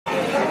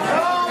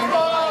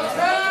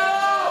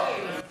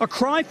A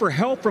cry for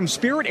help from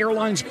Spirit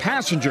Airlines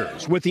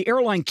passengers, with the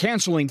airline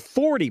canceling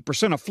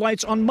 40% of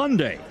flights on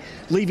Monday,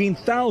 leaving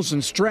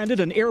thousands stranded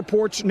in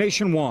airports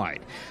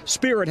nationwide.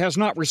 Spirit has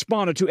not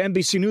responded to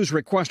NBC News'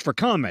 request for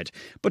comment,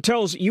 but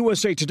tells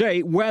USA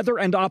Today weather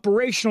and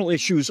operational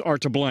issues are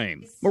to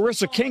blame.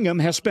 Marissa Kingham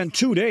has spent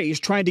 2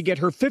 days trying to get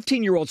her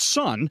 15-year-old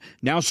son,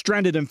 now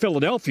stranded in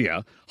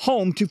Philadelphia,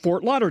 home to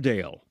Fort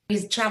Lauderdale.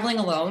 He's traveling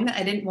alone.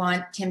 I didn't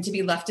want him to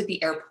be left at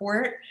the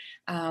airport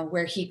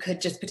where he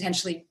could just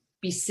potentially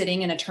be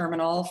sitting in a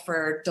terminal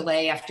for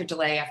delay after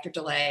delay after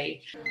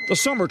delay. The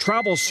summer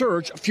travel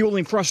surge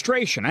fueling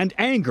frustration and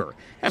anger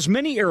as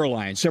many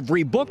airlines have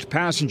rebooked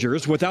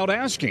passengers without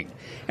asking,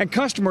 and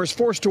customers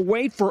forced to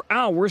wait for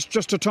hours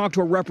just to talk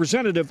to a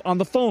representative on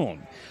the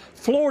phone.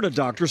 Florida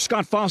doctor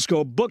Scott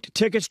Fosco booked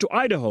tickets to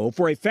Idaho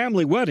for a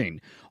family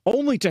wedding,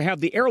 only to have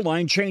the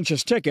airline change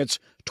his tickets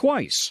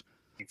twice.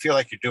 You feel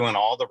like you're doing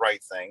all the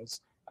right things,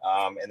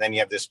 and then you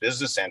have this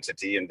business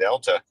entity in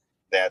Delta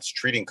that's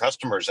treating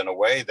customers in a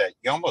way that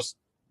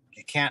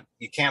you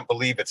can't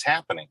believe it's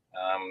happening.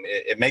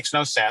 It makes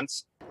no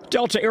sense.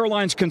 Delta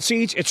Airlines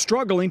concedes it's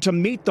struggling to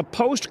meet the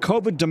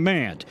post-COVID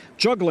demand,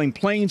 juggling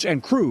planes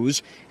and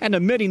crews, and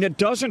admitting it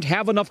doesn't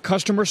have enough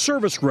customer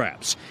service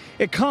reps.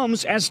 It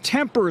comes as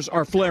tempers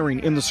are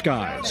flaring in the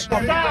skies,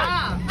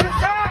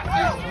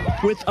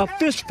 with a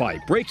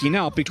fistfight breaking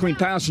out between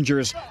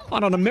passengers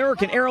on an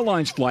American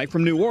Airlines flight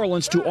from New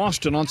Orleans to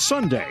Austin on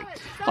Sunday.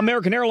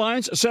 American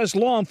Airlines says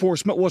law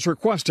enforcement was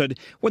requested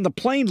when the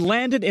plane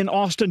landed in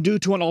Austin due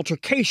to an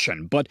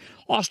altercation, but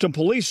Austin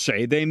police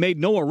say they made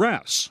no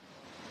arrests.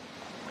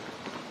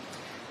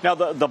 Now,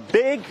 the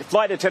big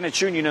flight attendants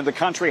union in the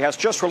country has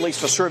just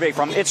released a survey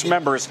from its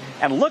members,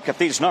 and look at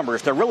these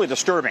numbers. They're really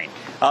disturbing.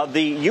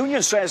 The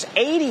union says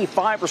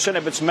 85%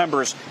 of its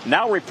members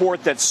now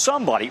report that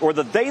somebody or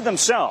that they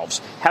themselves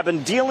have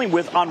been dealing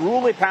with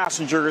unruly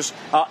passengers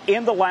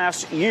in the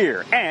last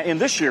year, and in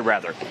this year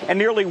rather. And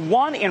nearly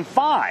 1 in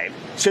 5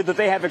 said that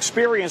they have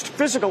experienced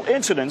physical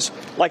incidents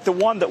like the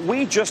one that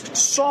we just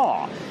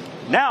saw.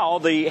 Now,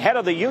 the head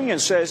of the union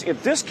says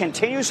if this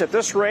continues at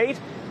this rate,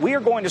 we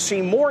are going to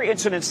see more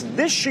incidents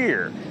this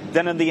year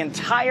than in the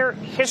entire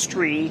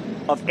history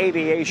of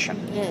aviation.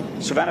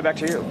 Savannah, back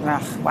to you.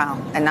 Oh,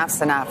 wow.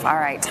 Enough's enough. All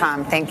right,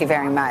 Tom, thank you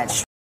very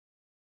much.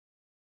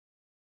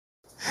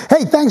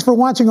 Hey, thanks for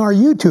watching our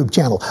YouTube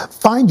channel.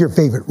 Find your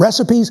favorite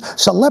recipes,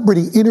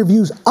 celebrity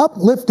interviews,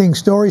 uplifting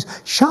stories,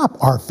 shop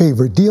our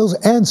favorite deals,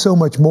 and so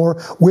much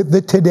more with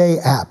the Today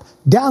app.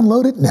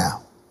 Download it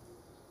now.